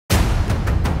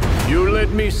You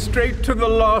led me straight to the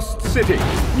lost city.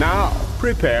 Now,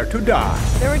 prepare to die.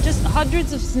 There are just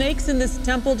hundreds of snakes in this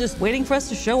temple just waiting for us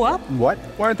to show up. What?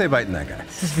 Why aren't they biting that guy?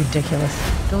 This is ridiculous.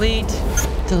 Delete.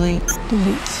 Delete.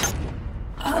 Delete.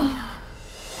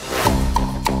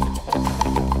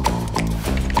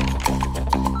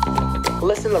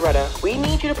 Listen, Loretta, we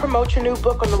need you to promote your new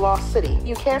book on the Lost City.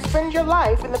 You can't spend your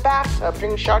life in the bathtub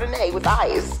drinking Chardonnay with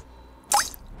ice.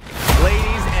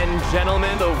 Ladies and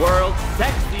gentlemen, the world's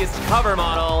sexiest cover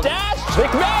model, Dash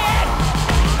McMahon!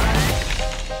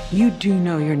 You do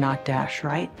know you're not Dash,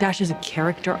 right? Dash is a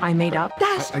character I made up.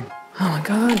 Dash! Oh my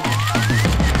God.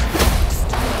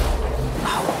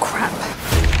 Oh, crap.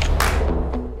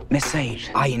 Miss Sage,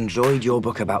 I enjoyed your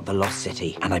book about the Lost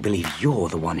City, and I believe you're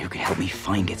the one who can help me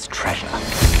find its treasure.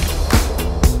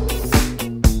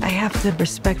 I have to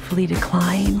respectfully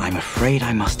decline. I'm afraid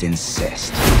I must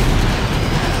insist.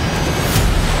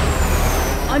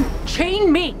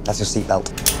 Unchain me! That's your seatbelt.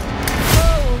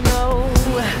 Oh,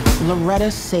 no.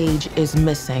 Loretta Sage is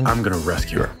missing. I'm gonna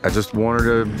rescue her. I just want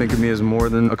her to think of me as more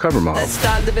than a cover model. Let's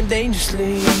start living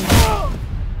dangerously.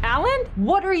 Alan,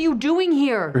 what are you doing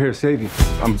here? We're here to save you.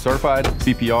 I'm certified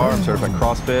CPR, I'm certified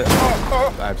CrossFit.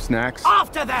 I have snacks.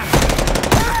 After them!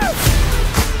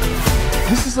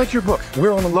 This is like your book.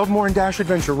 We're on a Lovemore and Dash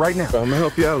adventure right now. I'm gonna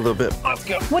help you out a little bit. Let's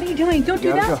go. What are you doing? Don't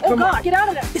do that. Go. Oh, God, get out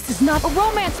of there. This is not a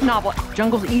romance novel.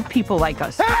 Jungles eat people like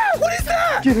us. Ah, what is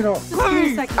that? Get it off. Just give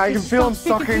me a second. I can Please feel him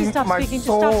stop speaking. Please sucking stop my speaking. Just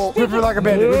soul. stop speaking. River like a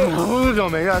bandit.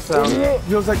 Don't make that sound.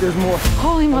 Feels like there's more.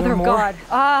 Holy Mother of more? God.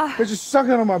 They're just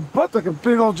sucking on my butt like a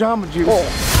big old Jamba Juice.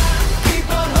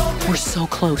 We're so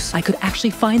close. I could actually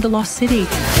find the lost city.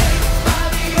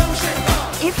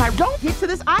 If I don't get to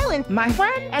this island, my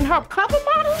friend and her cover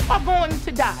model are going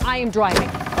to die. I am driving.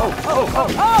 Oh.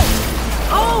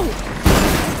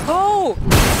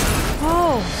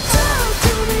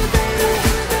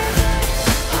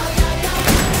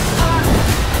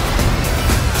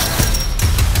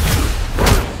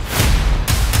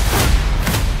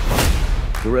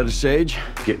 Loretta Sage,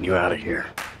 getting you out of here.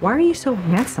 Why are you so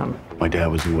handsome? My dad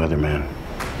was a weatherman.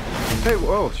 Hey,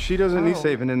 whoa, she doesn't need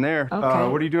saving in there. Okay.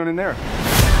 What are you doing in there?